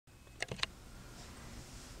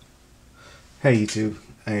Hey YouTube.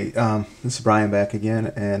 Hey, this is Brian back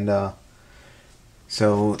again, and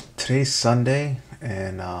so today's Sunday,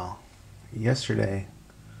 and yesterday,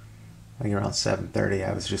 like around 7:30,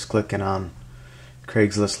 I was just clicking on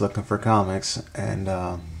Craigslist looking for comics, and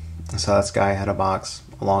I saw this guy had a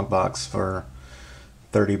long box for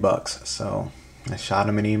 $30. So I shot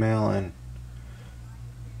him an email, and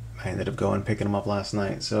I ended up going and picking him up last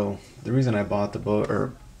night. So the reason I bought the book,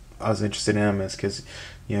 or I was interested in him, is because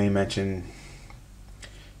he mentioned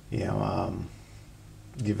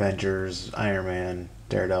the Avengers, Iron Man,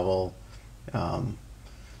 Daredevil, pretty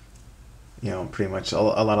much a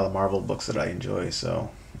lot of the Marvel books that I enjoy.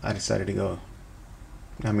 So I decided to go.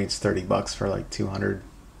 I mean, it's $30 for like 200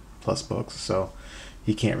 plus books, so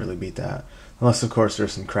you can't really beat that. Unless, of course,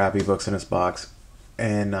 there's some crappy books in this box.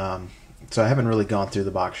 And so I haven't really gone through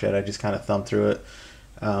the box yet. I just kind of thumbed through it.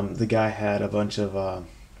 The guy had a bunch of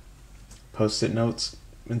post-it notes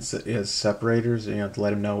as separators, to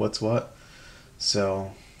let him know what's what.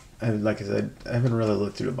 So, and like I said, I haven't really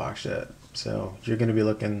looked through the box yet. So you're going to be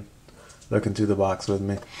looking through the box with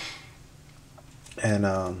me. And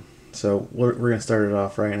so we're going to start it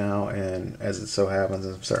off right now. And as it so happens,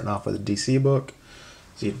 I'm starting off with a DC book.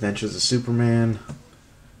 The Adventures of Superman,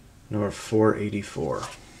 number 484.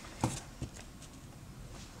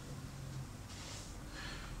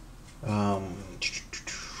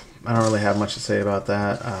 I don't really have much to say about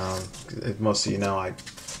that. Most of you know I'm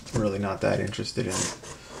really not that interested in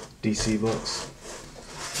DC books.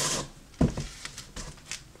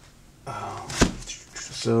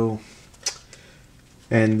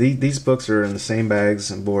 And these books are in the same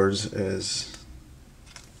bags and boards as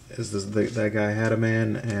that guy had them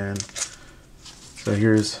in. And so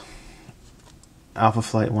here's Alpha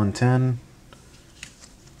Flight 110,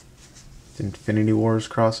 Infinity Wars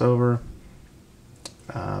crossover.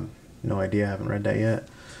 No idea, I haven't read that yet.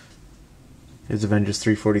 Here's Avengers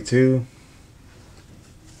 342.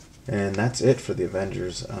 And that's it for the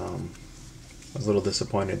Avengers. I was a little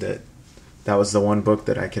disappointed that was the one book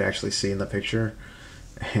that I could actually see in the picture.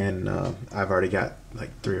 And I've already got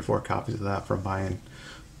like 3 or 4 copies of that from buying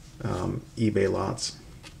eBay lots.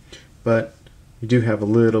 But you do have a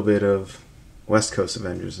little bit of West Coast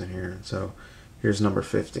Avengers in here. So here's number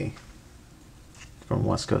 50 from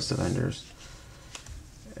West Coast Avengers.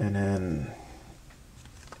 And then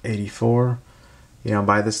 84.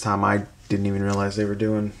 By this time I didn't even realize they were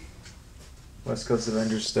doing West Coast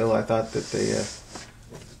Avengers still. I thought that they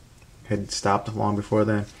had stopped long before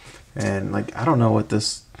then. And I don't know what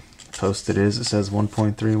this posted is. It says 1.31.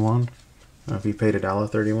 I don't know if you paid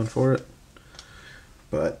 $1.31 for it.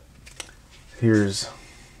 But here's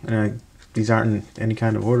these aren't in any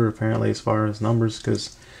kind of order apparently as far as numbers,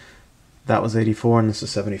 because that was 84 and this is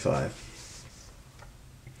 75.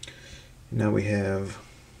 Now we have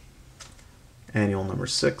annual number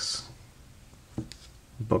 6,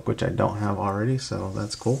 book which I don't have already, so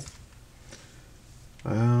that's cool.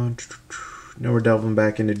 Now we're delving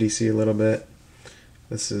back into DC a little bit.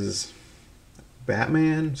 This is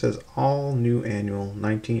Batman. It says all new annual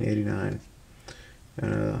 1989.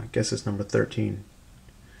 I guess it's number 13.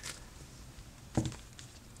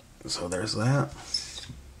 So there's that.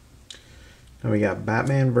 Now we got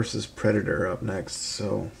Batman versus Predator up next.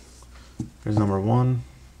 So here's number 1.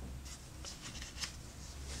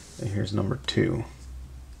 And here's number 2.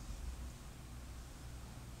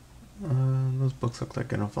 Those books look like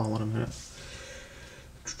they're gonna fall in a minute.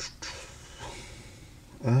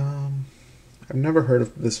 I've never heard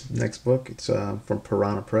of this next book. It's from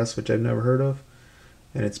Piranha Press, which I've never heard of.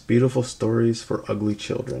 And it's Beautiful Stories for Ugly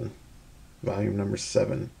Children, volume number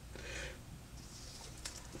 7.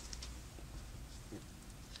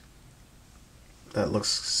 That looks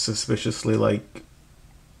suspiciously like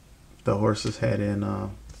the horse's head in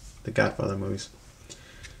the Godfather movies.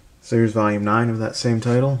 So here's volume 9 of that same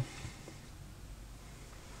title.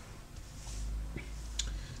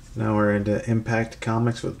 Now we're into Impact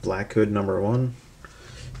Comics with Black Hood number 1.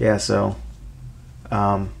 Yeah, so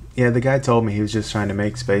the guy told me he was just trying to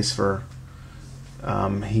make space for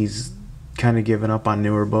he's kind of given up on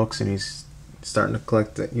newer books, and he's starting to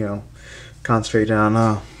collect concentrate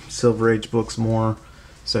on Silver Age books more.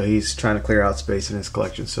 So he's trying to clear out space in his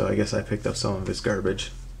collection. So I guess I picked up some of his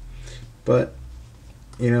garbage. But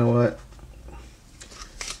you know what?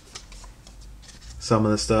 Some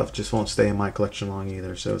of the stuff just won't stay in my collection long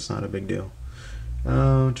either, so it's not a big deal.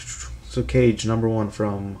 So Cage number 1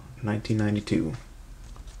 from 1992.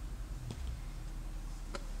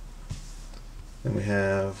 Then we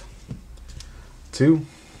have 2,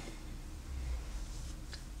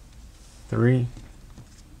 3,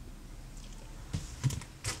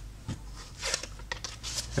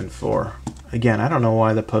 and 4. again, I don't know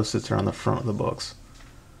why the post-its are on the front of the books.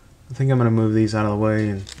 I think I'm going to move these out of the way,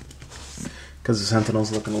 and because the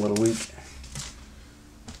Sentinel's looking a little weak.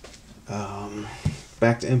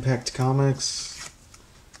 Back to Impact Comics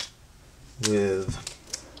with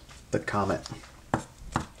The Comet.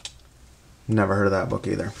 Never heard of that book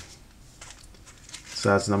either. So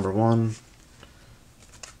that's number 1,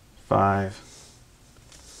 5,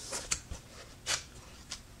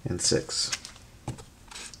 and 6.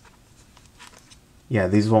 Yeah,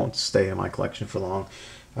 these won't stay in my collection for long.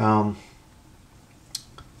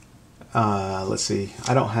 Let's see.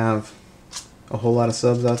 I don't have a whole lot of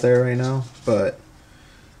subs out there right now, but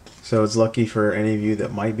so it's lucky for any of you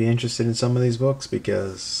that might be interested in some of these books,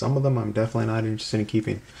 because some of them I'm definitely not interested in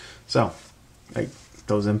keeping. So, like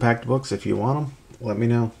those Impact books, if you want them, let me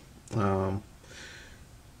know.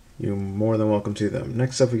 You're more than welcome to them.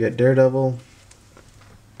 Next up, we got Daredevil,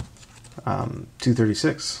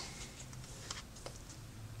 236,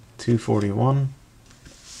 241,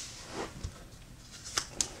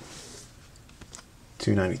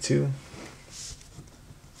 292.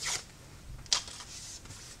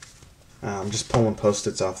 I'm just pulling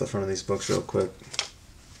post-its off the front of these books real quick.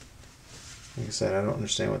 Like I said, I don't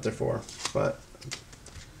understand what they're for, but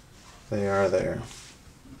they are there.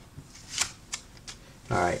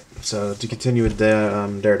 Alright, so to continue with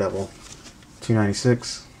Daredevil,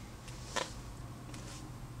 296,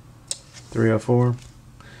 304.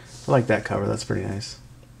 I like that cover, that's pretty nice.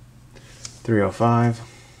 305.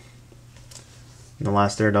 And the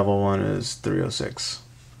last Daredevil one is 306.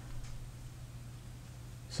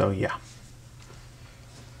 So yeah.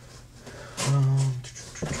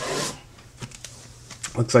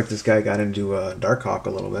 Looks like this guy got into Darkhawk a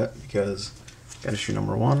little bit, because got issue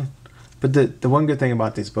number 1. But the one good thing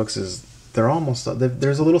about these books is they're almost,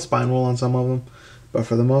 there's a little spine roll on some of them, but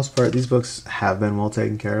for the most part these books have been well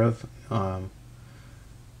taken care of.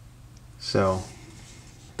 So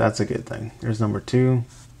that's a good thing. There's number 2,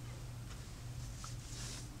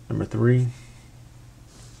 number 3,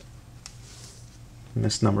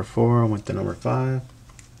 missed number 4, went to number 5.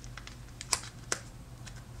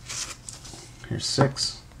 Here's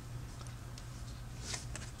 6,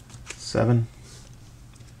 7,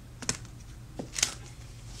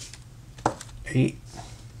 8,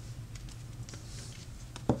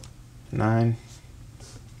 9,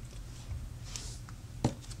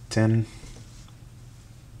 10,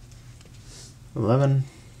 11,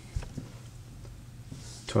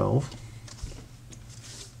 12,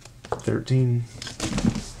 13.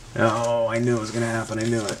 Oh, I knew it was going to happen. I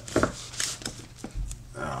knew it.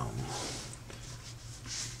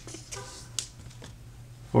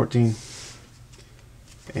 14.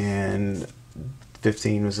 And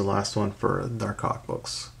 15 was the last one for Darkhawk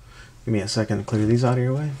books. Give me a second to clear these out of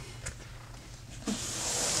your way.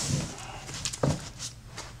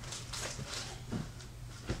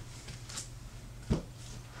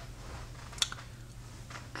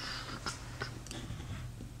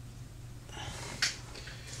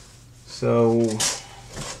 So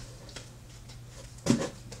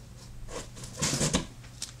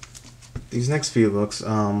these next few books,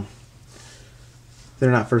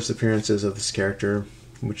 they're not first appearances of this character,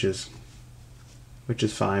 which is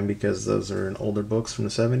fine, because those are in older books from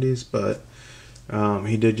the 70s, but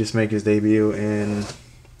he did just make his debut in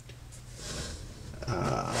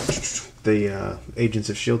the Agents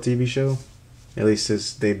of S.H.I.E.L.D. TV show, at least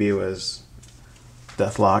his debut as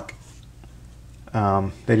Deathlock.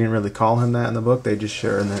 They didn't really call him that in the book, they just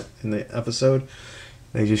showed in the episode,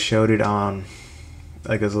 they just showed it on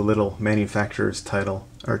like as a little manufacturer's title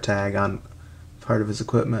or tag on part of his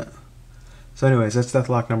equipment. So anyways, that's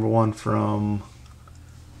Deathlock number 1 from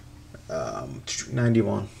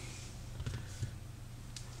 91.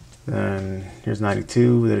 Then here's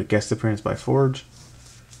 92 with a guest appearance by Forge.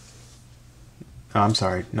 Oh, I'm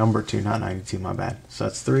sorry, number 2, not 92, my bad. So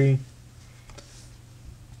that's 3,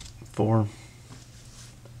 4,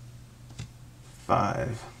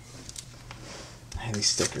 5. Man, these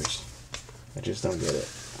stickers, I just don't get it.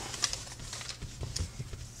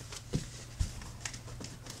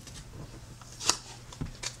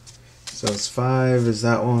 So it's 5 is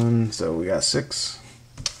that one. So we got 6,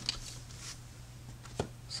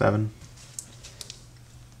 7,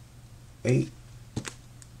 8,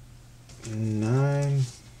 9,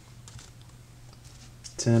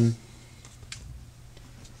 10,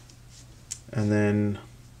 and then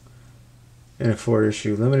in a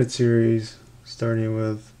 4-issue limited series, starting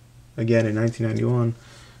with, again in 1991,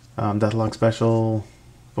 Deathlock Special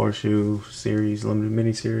 4-issue series, limited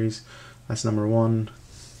miniseries. That's number 1.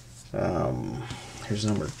 Here's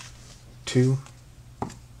number 2,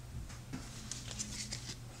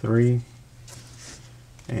 3,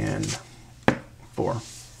 and 4.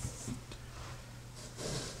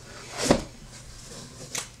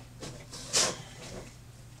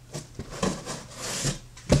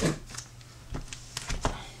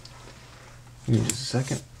 Give me just a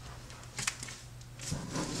second.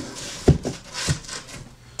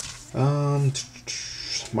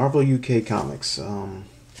 Marvel UK Comics.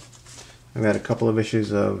 I've got a couple of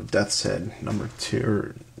issues of Death's Head number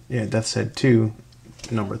 2, Death's Head 2,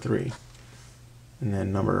 number 3, and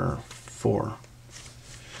then number 4. I'm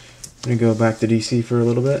gonna go back to DC for a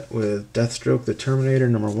little bit with Deathstroke the Terminator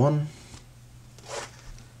number 1,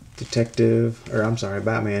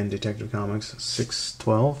 Batman Detective Comics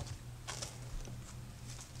 612,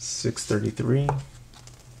 633,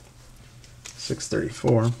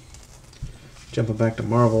 634. Jumping back to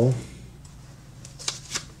Marvel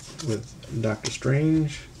with Doctor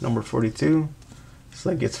Strange, number 42. It's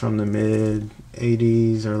like it's from the mid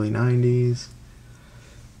 80s, early 90s.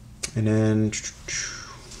 And then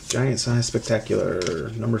Giant Size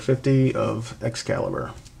Spectacular, number 50 of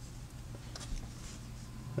Excalibur.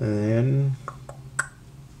 And then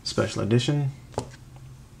Special Edition.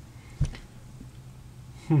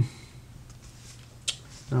 Not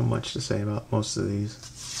much to say about most of these.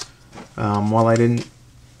 While I don't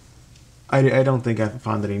think I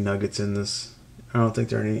found any nuggets in this. I don't think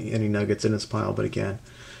there are any nuggets in this pile, but again,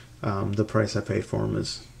 the price I paid for them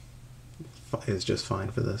is just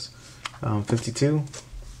fine for this. 52.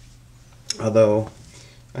 Although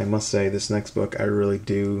I must say this next book I really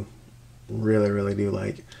do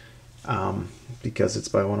like, because it's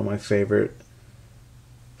by one of my favorite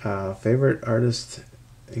artists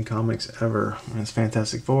in comics ever. And it's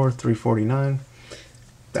Fantastic Four 349.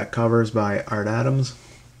 That cover is by Art Adams.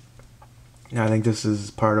 Now, I think this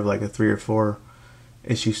is part of like a 3 or 4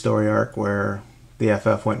 issue story arc where the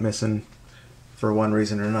FF went missing for one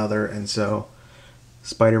reason or another, and so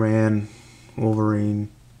Spider-Man, Wolverine,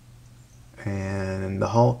 and the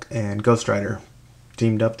Hulk and Ghost Rider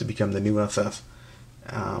teamed up to become the new FF.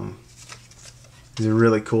 These are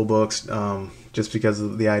really cool books, just because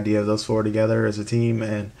of the idea of those 4 together as a team,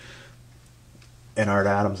 and Art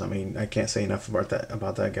Adams. I mean, I can't say enough about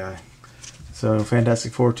that guy. So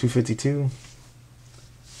Fantastic Four 252.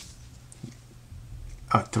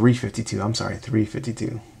 352. I'm sorry,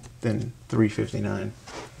 352. Then 359.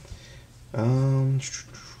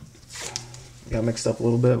 Got mixed up a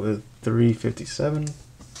little bit with 357.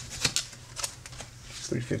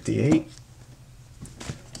 358.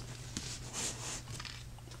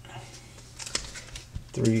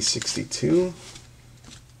 362.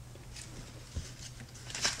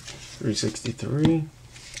 363.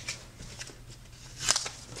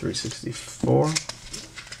 364.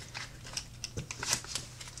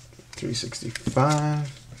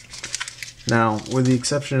 365. Now, with the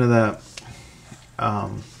exception of that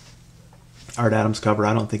Art Adams cover,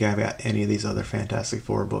 I don't think I've got any of these other Fantastic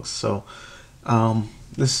Four books. So I'm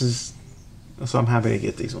happy to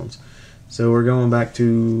get these ones. So we're going back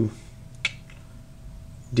to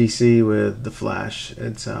DC with The Flash.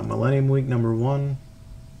 It's Millennium Week number 1.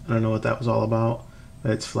 I don't know what that was all about,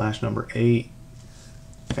 but it's Flash number 8.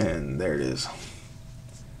 And there it is.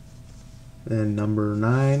 Then number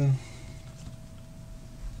 9.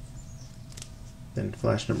 Then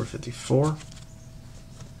Flash number 54.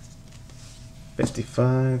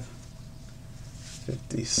 55.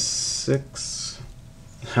 56.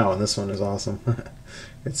 Oh, and this one is awesome.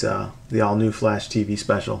 It's the all-new Flash TV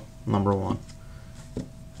special, number 1.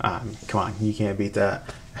 Come on, you can't beat that.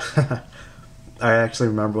 I actually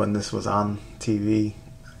remember when this was on TV.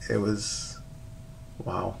 It was,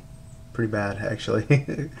 wow, pretty bad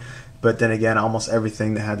actually. But then again, almost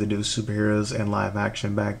everything that had to do with superheroes and live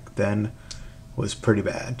action back then was pretty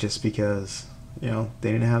bad, just because, you know,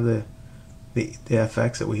 they didn't have the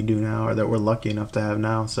FX that we do now, or that we're lucky enough to have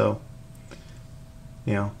now. So,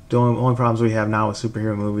 you know, the only problems we have now with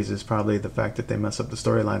superhero movies is probably the fact that they mess up the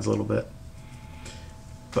storylines a little bit.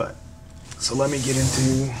 But, so let me get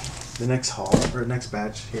into the next haul, or next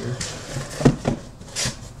batch here.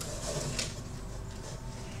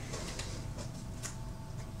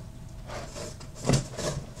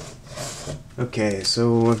 Okay,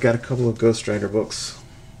 so I've got a couple of Ghost Rider books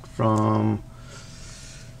from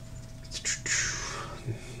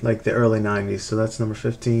like the early 90s. So that's number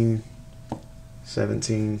 15,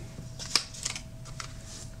 17,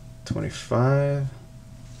 25.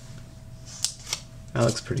 That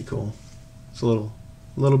looks pretty cool. It's a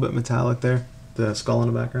little bit metallic there. The skull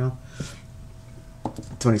in the background.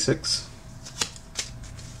 26,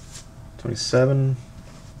 27.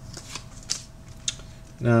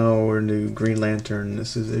 Now we're new Green Lantern.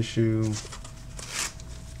 This is issue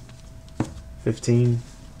 15.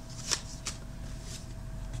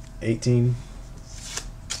 18.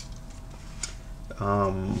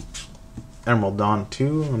 Emerald Dawn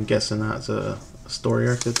 2, I'm guessing that's a story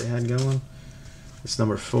arc that they had going. It's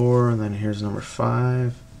number 4, and then here's number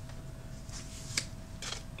 5.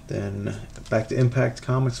 Then back to Impact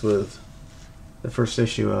Comics with the first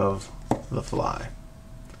issue of The Fly.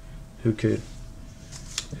 Who could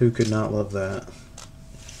not love that?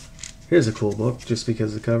 Here's a cool book, just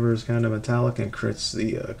because the cover is kind of metallic and it's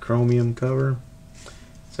the chromium cover.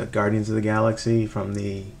 It's a Guardians of the Galaxy from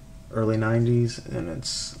the early 90s, and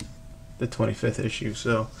it's the 25th issue,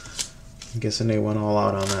 so I'm guessing they went all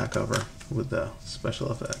out on that cover with the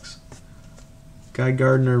special effects. Guy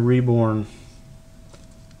Gardner Reborn,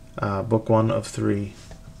 book 1 of 3.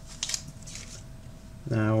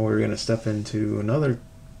 Now we're going to step into another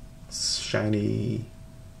shiny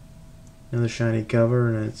cover,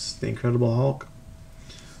 and it's the Incredible Hulk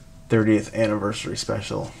 30th anniversary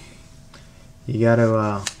special. You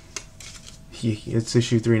gotta it's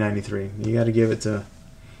issue 393. You gotta give it to,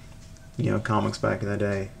 you know, comics back in the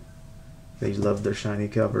day. They loved their shiny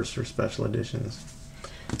covers for special editions.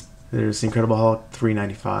 There's the Incredible Hulk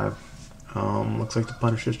 395. Looks like the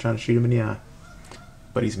Punisher's trying to shoot him in the eye,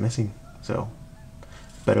 but he's missing, so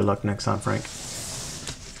better luck next time, Frank.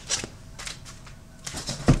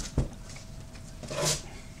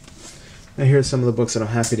 Now here's some of the books that I'm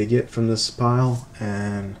happy to get from this pile,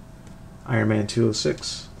 and Iron Man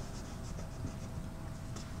 206,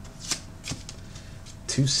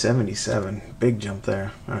 277, big jump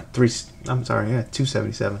there.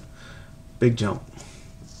 277, big jump.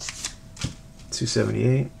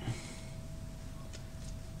 278,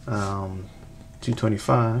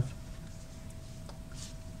 225,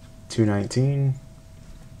 219,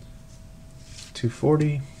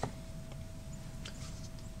 240,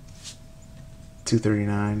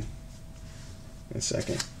 239, and a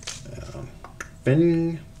second.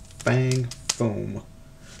 Bing, bang, boom.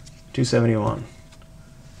 271.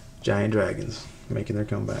 Giant Dragons making their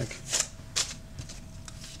comeback.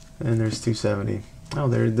 And there's 270. Oh,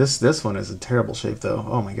 this one is in terrible shape though.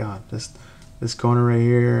 Oh my god, this corner right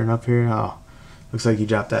here and up here. Oh, looks like you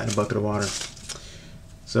dropped that in a bucket of water.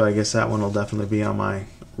 So I guess that one will definitely be on my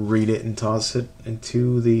read it and toss it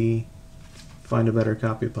into the find a better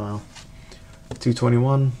copy pile.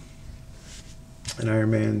 221. And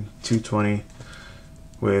Iron Man 220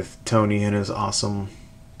 with Tony and his awesome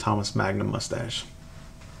Thomas Magnum mustache.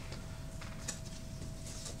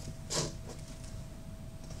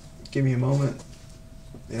 Give me a moment.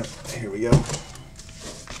 Yep, here we go.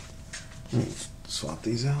 Swap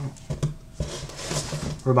these out.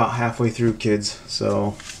 We're about halfway through, kids,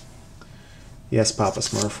 so yes, Papa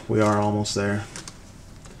Smurf, we are almost there.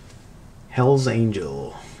 Hell's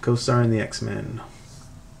Angel, co-starring the X-Men.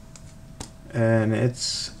 And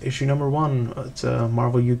it's issue number 1. It's a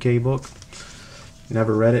Marvel UK book.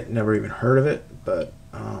 Never read it, never even heard of it, but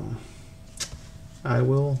I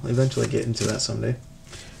will eventually get into that someday.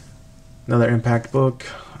 Another Impact book,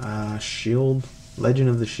 Shield, Legend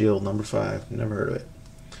of the Shield, number 5. Never heard of it.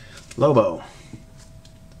 Lobo.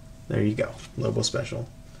 There you go. Lobo special.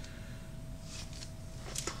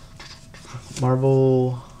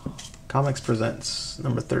 Marvel Comics Presents,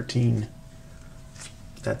 number 13.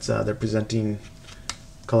 That's they're presenting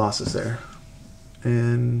Colossus there,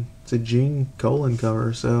 and it's a Gene Colan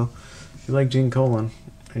cover. So if you like Gene Colan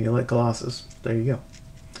and you like Colossus, there you go.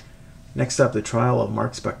 Next up, The Trial of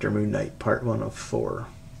Mark Spector, Moon Knight, part 1 of 4.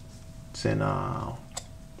 It's in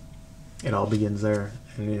it all begins there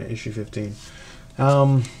in issue 15.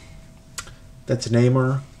 That's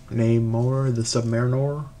Namor the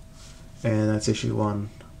Submariner, and that's issue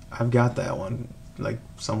 1. I've got that one like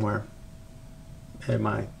somewhere in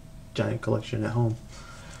my giant collection at home.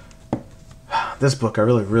 This book, I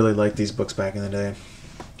really liked these books back in the day.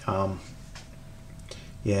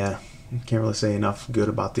 Yeah, can't really say enough good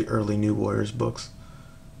about the early New Warriors books.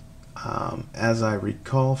 As I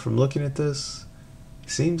recall from looking at this,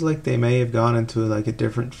 it seems like they may have gone into like a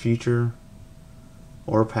different future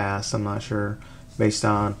or past, I'm not sure, based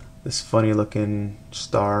on this funny looking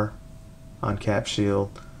star on Cap's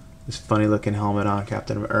shield, this funny looking helmet on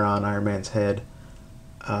on Iron Man's head.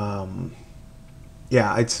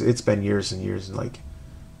 Yeah, it's been years and years, like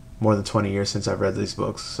more than 20 years since I've read these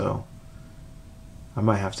books, so I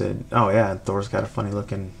might have to. Oh yeah, and Thor's got a funny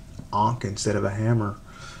looking ankh instead of a hammer.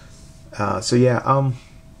 So yeah,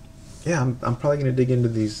 yeah, I'm probably gonna dig into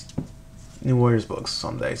these New Warriors books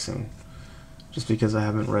someday soon, just because I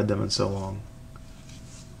haven't read them in so long.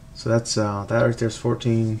 So that's that right there's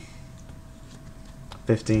 14,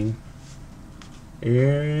 15,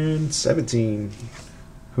 and 17.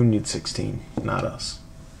 Who needs 16? Not us.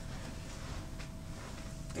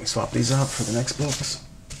 me swap these out for the next books.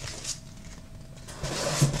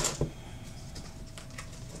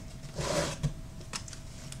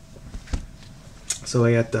 So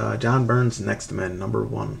I got John Byrne's Next Men,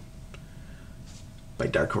 #1 by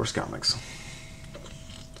Dark Horse Comics.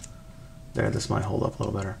 There, this might hold up a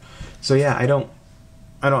little better. So yeah, I don't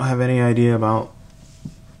have any idea about.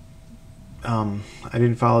 I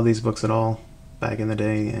didn't follow these books at all back in the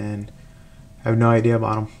day, and I have no idea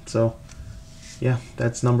about them. So yeah,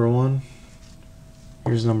 that's #1.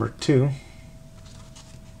 Here's #2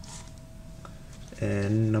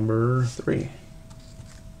 and #3.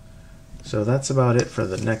 So that's about it for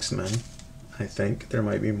the Next Men. I think there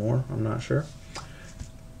might be more. I'm not sure.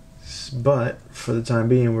 But for the time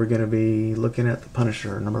being, we're going to be looking at the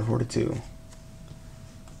Punisher, #42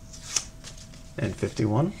 and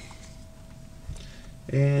 51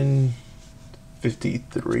 and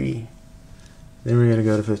 53. Then we're going to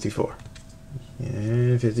go to 54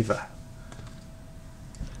 and 55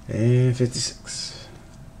 and 56.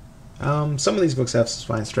 Some of these books have some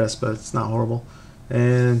spine stress, but it's not horrible.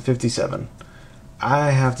 And 57.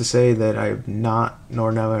 I have to say that I've not,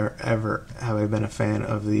 nor never, ever have I been a fan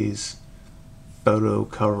of these photo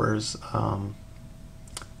covers.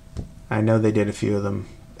 I know they did a few of them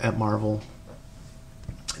at Marvel.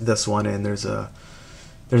 This one, and there's a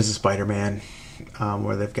Spider-Man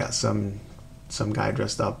where they've got some guy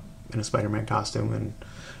dressed up in a Spider-Man costume, and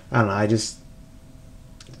I don't know.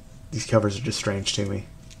 These covers are just strange to me.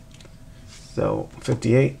 So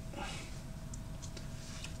 58.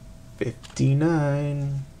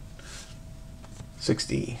 59,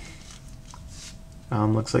 60.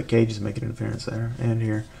 Looks like Cage is making an appearance there and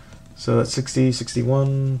here. So that's 60,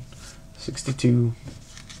 61, 62,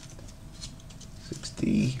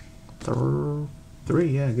 63.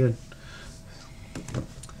 Yeah, good.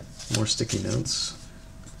 More sticky notes.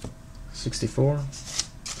 64.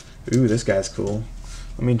 Ooh, this guy's cool.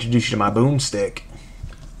 Let me introduce you to my boomstick.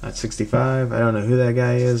 That's 65. I don't know who that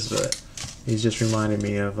guy is, but he's just reminding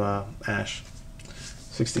me of Ash.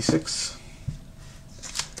 66.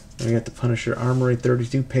 And we got the Punisher Armory,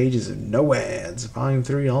 32 pages of no ads. Volume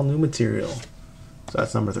 3, all new material. So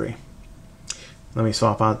that's #3. Let me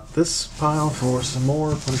swap out this pile for some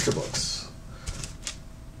more Punisher books.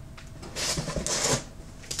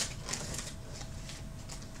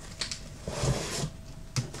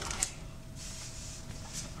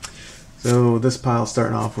 So this pile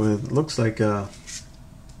starting off with, looks like not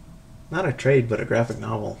a trade, but a graphic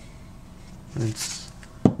novel. And it's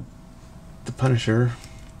the Punisher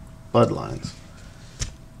Bloodlines.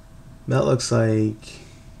 That looks like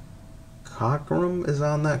Cockrum is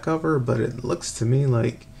on that cover, but it looks to me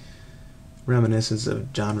like reminiscence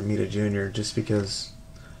of John Romita Jr. just because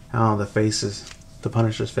how the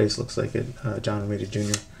Punisher's face looks like a John Romita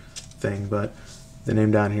Jr. thing, but the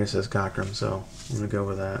name down here says Cockrum, so I'm gonna go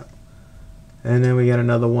with that. And then we got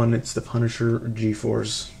another one. It's the Punisher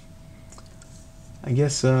G-Force. I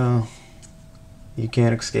guess you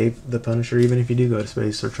can't escape the Punisher even if you do go to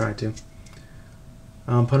space or try to.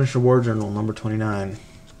 Punisher War Journal, #29.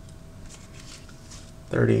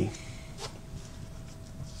 30.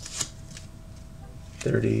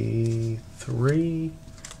 33.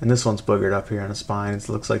 And this one's boogered up here on the spine. It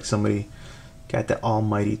looks like somebody got that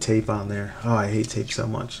almighty tape on there. Oh, I hate tape so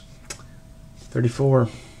much. 34.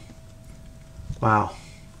 Wow.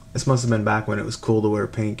 This must have been back when it was cool to wear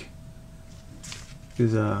pink.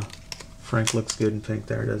 Because Frank looks good in pink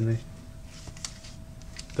there, doesn't he?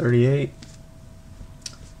 38.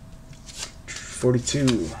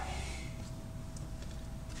 42.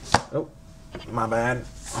 Oh, my bad.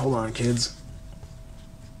 Hold on, kids.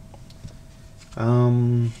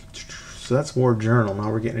 So that's War Journal. Now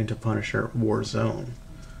we're getting into Punisher War Zone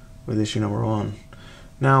with issue #1.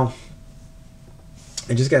 Now,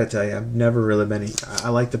 I just gotta tell you, I've never really been... I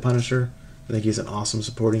like the Punisher. I think he's an awesome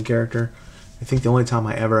supporting character. I think the only time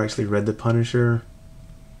I ever actually read the Punisher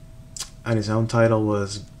on his own title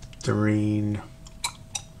was during...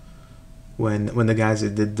 When the guys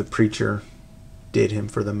that did The Preacher did him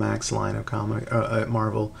for the Max line of comic at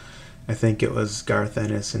Marvel. I think it was Garth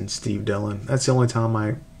Ennis and Steve Dillon. That's the only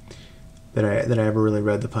time that I ever really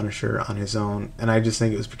read the Punisher on his own, and I just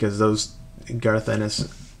think it was because Garth Ennis,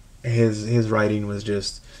 his writing was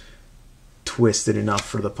just twisted enough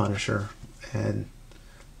for the Punisher. And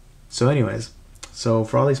so anyways, so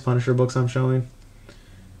for all these Punisher books I'm showing,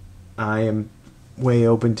 I am way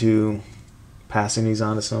open to passing these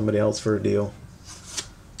on to somebody else for a deal.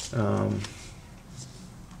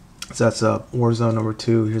 So that's Warzone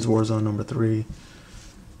 #2. Here's Warzone #3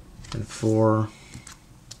 and 4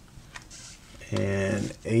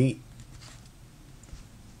 and 8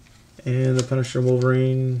 And the Punisher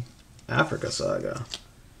Wolverine Africa Saga.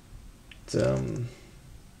 It's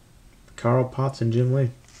Carl Potts and Jim Lee.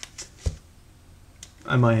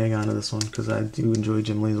 I might hang on to this one because I do enjoy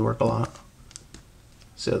Jim Lee's work a lot.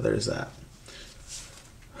 So there's that.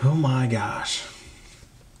 Oh my gosh.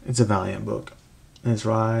 It's a Valiant book. And it's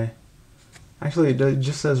Rye. Actually, it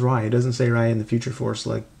just says Rye. It doesn't say Rye in the Future Force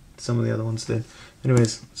like some of the other ones did.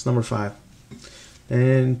 Anyways, it's number 5.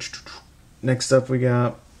 And next up we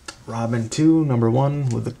got Robin 2, number 1,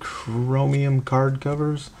 with the chromium card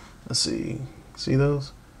covers. Let's see. See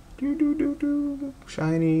those?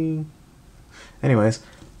 Shiny. Anyways,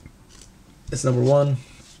 it's number 1,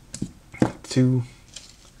 2,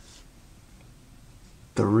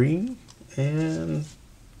 3, and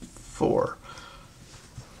 4.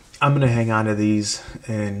 I'm going to hang on to these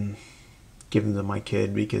and give them to my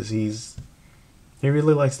kid because he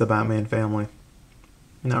really likes the Batman family.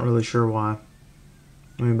 Not really sure why.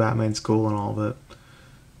 I mean, Batman's cool and all, but,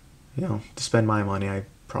 you know, to spend my money, I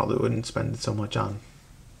probably wouldn't spend so much on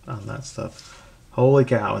that stuff. Holy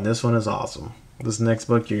cow, and this one is awesome. This next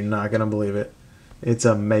book, you're not going to believe it. It's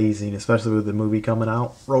amazing, especially with the movie coming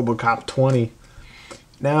out, RoboCop 20.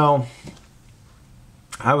 Now,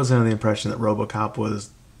 I was under the impression that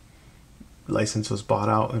RoboCop license was bought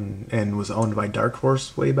out and was owned by Dark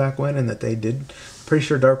Horse way back when, and that they did. Pretty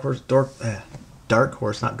sure Dark Horse,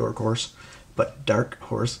 not Dork Horse, but Dark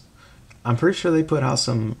Horse. I'm pretty sure they put out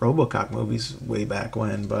some RoboCop movies way back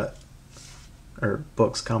when, or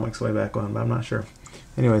books, comics way back when, but I'm not sure.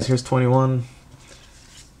 Anyways, here's 21,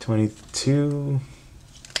 22,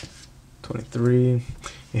 23.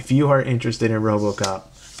 If you are interested in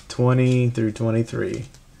RoboCop 20 through 23,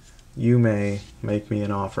 you may make me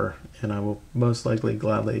an offer, and I will most likely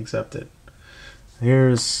gladly accept it.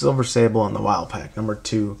 Here's Silver Sable and the Wild Pack, number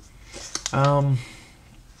 2.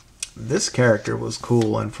 This character was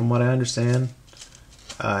cool, and from what I understand,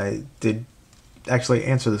 did actually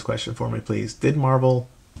answer this question for me, please. Did Marvel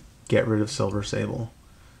get rid of Silver Sable?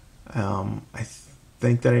 I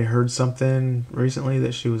think that I heard something recently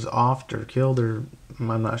that she was offed or killed, or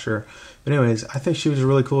I'm not sure. But anyways, I think she was a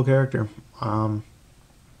really cool character.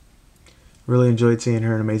 Really enjoyed seeing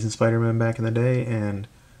her in Amazing Spider-Man back in the day, and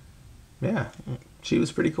yeah, she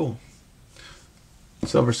was pretty cool.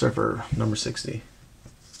 Silver Surfer, number 60.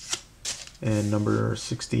 And number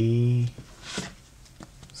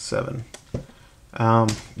 67.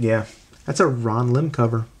 Yeah, that's a Ron Lim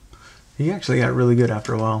cover. He actually got really good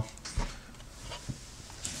after a while.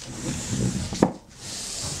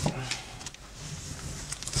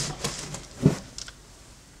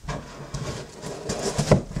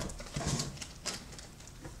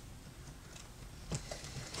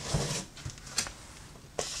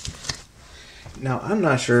 Now, I'm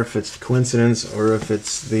not sure if it's coincidence or if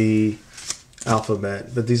it's the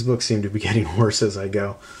alphabet, but these books seem to be getting worse as I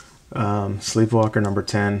go. Sleepwalker, number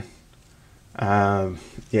 10. Yeah,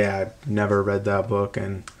 I've never read that book,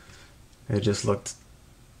 and it just looked,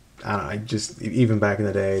 I don't know, even back in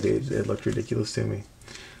the day, it looked ridiculous to me.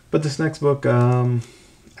 But this next book, I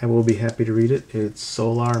will be happy to read it. It's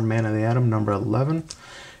Solar Man of the Atom, number 11.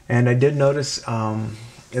 And I did notice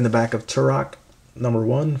in the back of Turok, number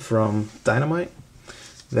 1 from Dynamite,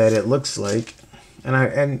 that it looks like,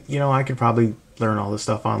 and you know, I could probably learn all this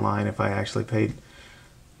stuff online if I actually paid,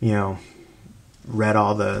 you know, read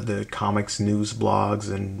all the comics news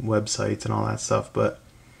blogs and websites and all that stuff. But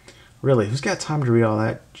really, who's got time to read all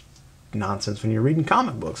that nonsense when you're reading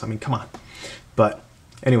comic books? I mean, come on. But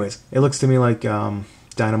anyways, it looks to me like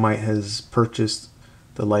Dynamite has purchased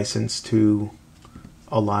the license to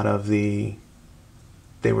a lot of they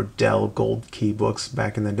were Dell Gold Key books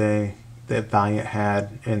back in the day that Valiant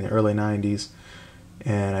had in the early 90s.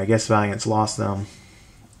 And I guess Valiant's lost them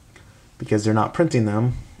because they're not printing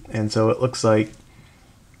them. And so it looks like,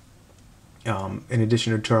 in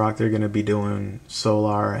addition to Turok, they're going to be doing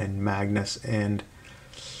Solar and Magnus and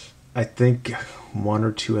I think 1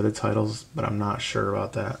 or 2 other titles, but I'm not sure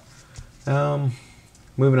about that.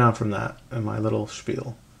 Moving on from that in my little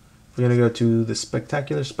spiel, we're going to go to the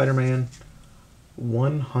Spectacular Spider-Man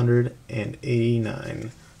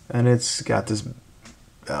 189, and it's got this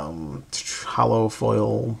hollow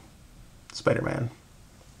foil Spider-Man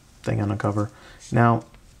thing on the cover. Now,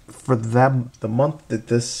 for the month that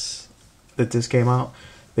this came out,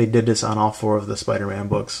 they did this on all 4 of the Spider-Man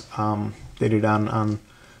books. They did it on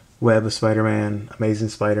Web of Spider-Man, Amazing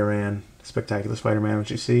Spider-Man, Spectacular Spider-Man,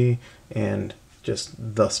 which you see, and just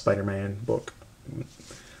the Spider-Man book.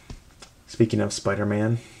 Speaking of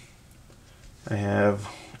Spider-Man, I have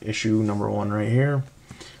issue number 1 right here.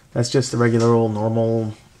 That's just the regular old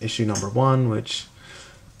normal issue number 1, which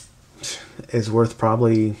is worth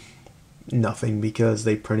probably nothing because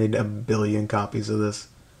they printed a billion copies of this.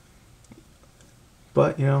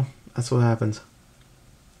 But, you know, that's what happens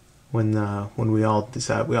when we all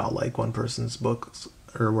decide we all like one person's books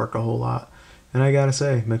or work a whole lot. And I gotta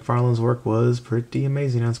say, McFarlane's work was pretty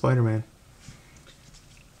amazing on Spider-Man.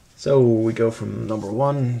 So we go from number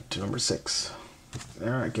 1 to number 6.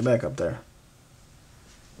 Alright, get back up there.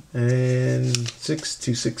 And 6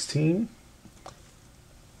 to 16.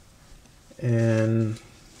 And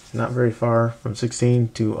not very far from 16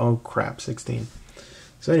 to, oh crap, 16.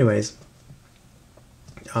 So anyways,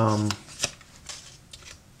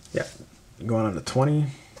 yeah, going on to 20.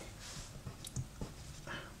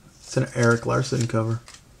 It's an Eric Larson cover.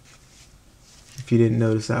 If you didn't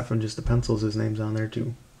notice that from just the pencils, his name's on there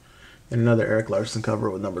too. And another Eric Larson cover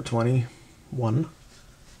with number 21.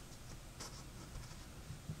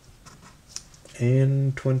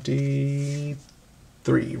 And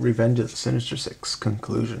 23, Revenge of the Sinister Six,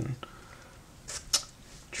 Conclusion.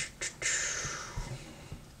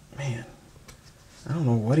 Man, I don't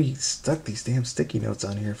know what he stuck these damn sticky notes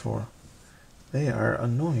on here for. They are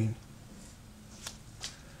annoying.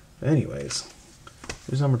 Anyways,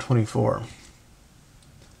 here's number 24.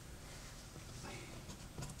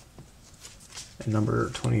 And number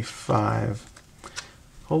 25.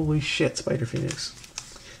 Holy shit, Spider Phoenix.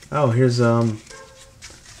 Oh, here's the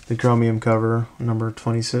chromium cover, number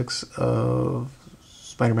 26 of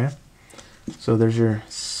Spider-Man. So there's your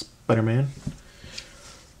Spider-Man.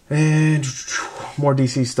 And more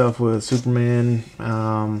DC stuff with Superman.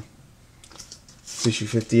 Issue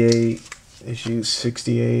 58, issue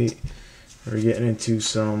 68. We're getting into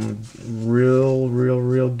some real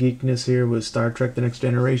geekness here with Star Trek The Next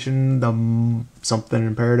Generation, the Something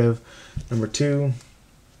Imperative, number 2.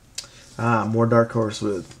 More Dark Horse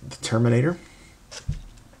with The Terminator.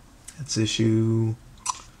 That's issue...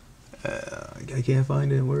 I can't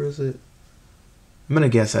find it. Where is it? I'm going to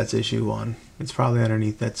guess that's issue 1. It's probably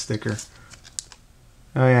underneath that sticker.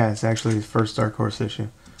 Oh yeah, it's actually the first Dark Horse issue.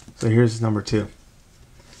 So here's number 2.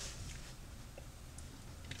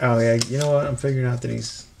 Oh yeah, you know what? I'm figuring out that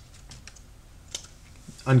he's...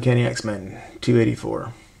 Uncanny X-Men,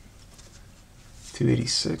 284.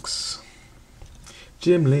 286.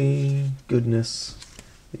 Jim Lee, goodness.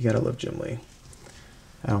 You gotta love Jim Lee.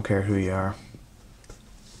 I don't care who you are.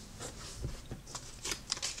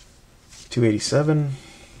 287.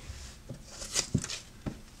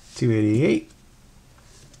 288.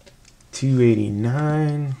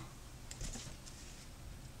 289.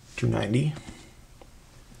 290.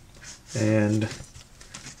 And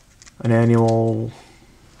an annual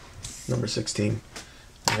number 16.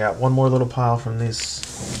 I got one more little pile from this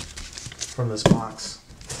box.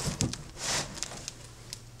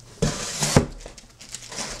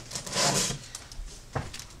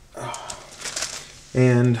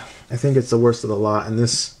 And I think it's the worst of the lot. And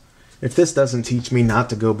this, if this doesn't teach me not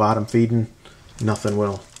to go bottom feeding, nothing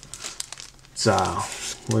will. It's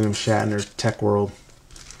William Shatner's Tech World,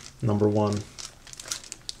 number 1.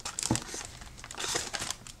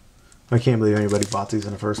 I can't believe anybody bought these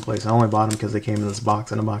in the first place. I only bought them because they came in this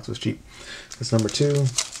box, and the box was cheap. That's number 2.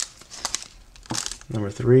 Number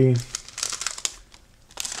 3.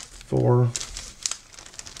 4.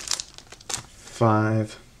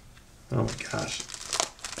 5. Oh my gosh.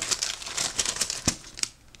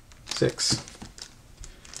 6.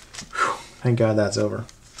 Whew, thank God that's over.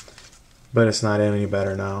 But it's not any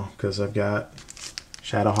better now because I've got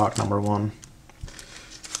Shadowhawk number 1.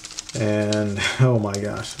 And oh my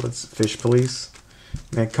gosh, what's Fish Police?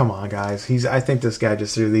 Man, come on, guys. I think this guy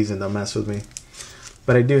just threw these in to mess with me.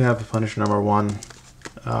 But I do have the Punisher number 1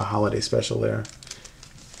 holiday special there.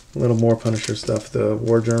 A little more Punisher stuff. The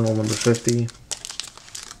War Journal number 50.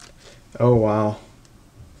 Oh wow,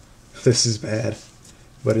 this is bad,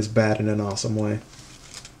 but it's bad in an awesome way.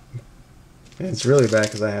 And it's really bad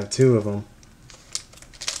because I have 2 of them.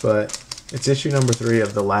 But it's issue number 3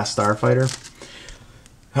 of The Last Starfighter.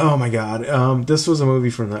 Oh my god. This was a movie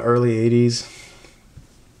from the early 80s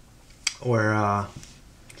where I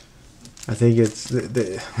think it's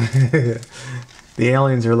the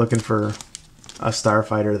aliens are looking for a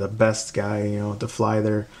starfighter, the best guy, you know, to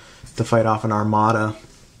fight off an armada.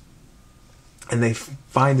 And they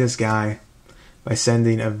find this guy by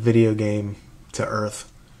sending a video game to Earth.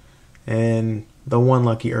 And the one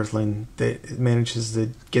lucky Earthling that manages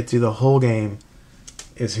to get through the whole game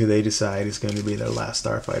is who they decide is going to be their last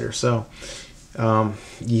starfighter. So,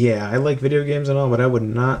 yeah, I like video games and all, but I would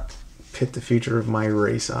not pit the future of my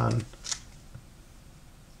race on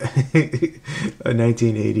a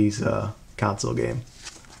 1980s console game.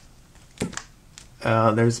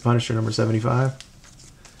 There's Punisher number 75.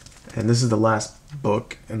 And this is the last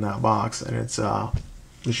book in that box, and it's the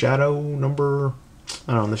Shadow number,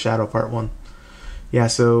 I don't know, the Shadow Part 1. Yeah,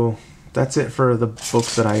 so that's it for the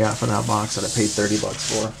books that I got from that box that I paid $30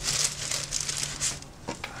 for.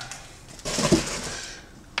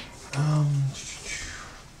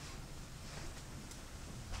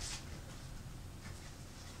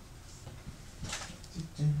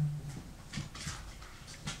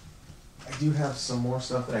 I do have some more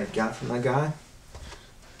stuff that I got from that guy,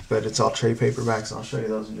 but it's all trade paperbacks. I'll show you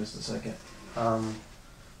those in just a second.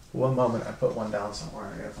 One moment, I put one down somewhere.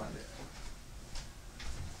 I gotta find it.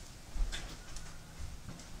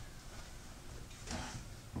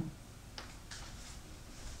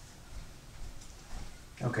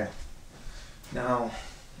 Okay. Now,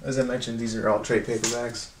 as I mentioned, these are all trade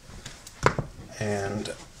paperbacks,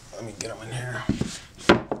 and let me get them in here.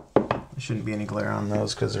 There shouldn't be any glare on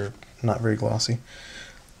those because they're not very glossy.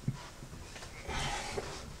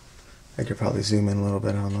 I could probably zoom in a little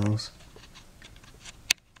bit on those.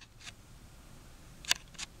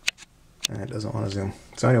 And it doesn't want to zoom.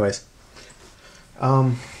 So anyways,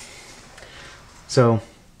 so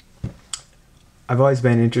I've always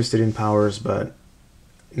been interested in Powers, but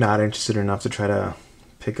not interested enough to try to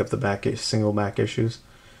pick up the single back issues.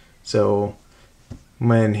 So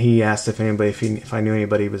when he asked if I knew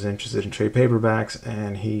anybody who was interested in trade paperbacks,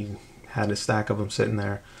 and he had a stack of them sitting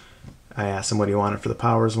there, I asked him what he wanted for the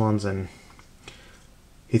Powers ones, and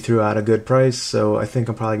he threw out a good price. So I think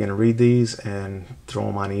I'm probably going to read these and throw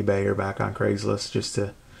them on eBay or back on Craigslist just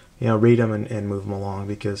to, read them and move them along,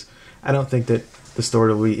 because I don't think that the store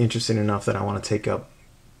will be interested enough that I want to take up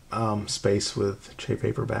space with trade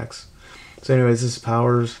paperbacks. So anyways, this is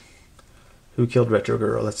Powers, Who Killed Retro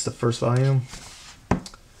Girl. That's the first volume.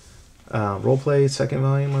 Roleplay, second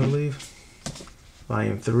volume, I believe.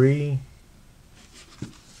 Volume 3.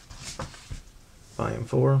 Volume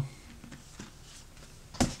 4.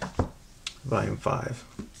 Volume 5.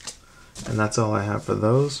 And that's all I have for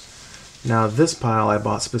those. Now this pile I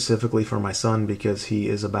bought specifically for my son because he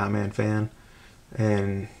is a Batman fan.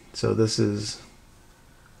 And so this is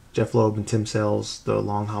Jeff Loeb and Tim Sale's The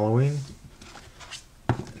Long Halloween.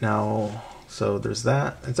 Now, so there's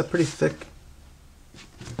that. It's a pretty thick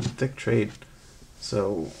trade.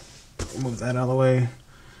 So move that out of the way.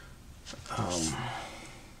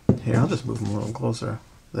 Here, I'll just move them a little closer.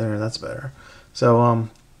 There, that's better. So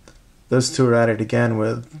those two are at it again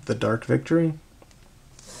with The Dark Victory.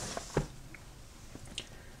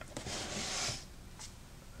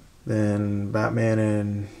 Then Batman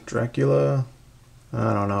and Dracula.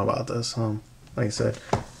 I don't know about this. Like I said,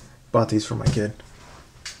 bought these for my kid.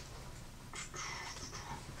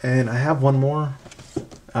 And I have one more.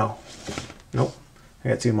 Oh, nope. I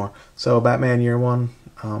got two more. So Batman Year One,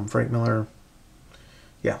 Frank Miller.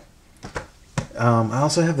 Yeah. I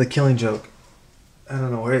also have The Killing Joke. I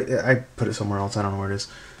don't know where I put it somewhere else. I don't know where it is.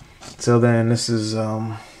 So then this is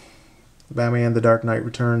Batman: The Dark Knight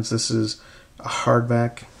Returns. This is a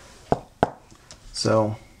hardback.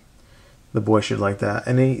 So the boy should like that.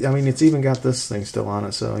 And it's even got this thing still on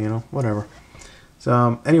it. So whatever.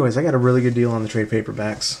 So anyways, I got a really good deal on the trade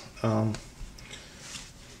paperbacks.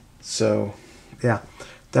 So yeah,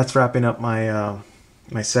 that's wrapping up my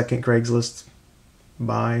my second Craigslist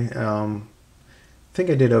buy. I think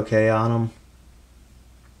I did okay on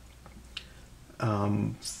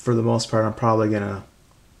them. For the most part, I'm probably gonna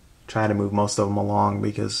try to move most of them along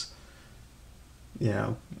because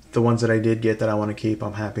the ones that I did get that I want to keep,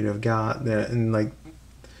 I'm happy to have got. And like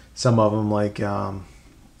some of them, like I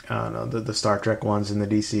don't know, the Star Trek ones and the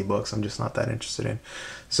DC books, I'm just not that interested in.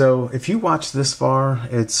 So if you watch this far,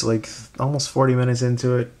 it's like almost 40 minutes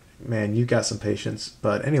into it. Man, you got some patience.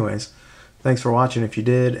 But anyways, thanks for watching if you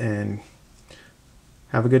did, and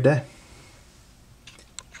have a good day.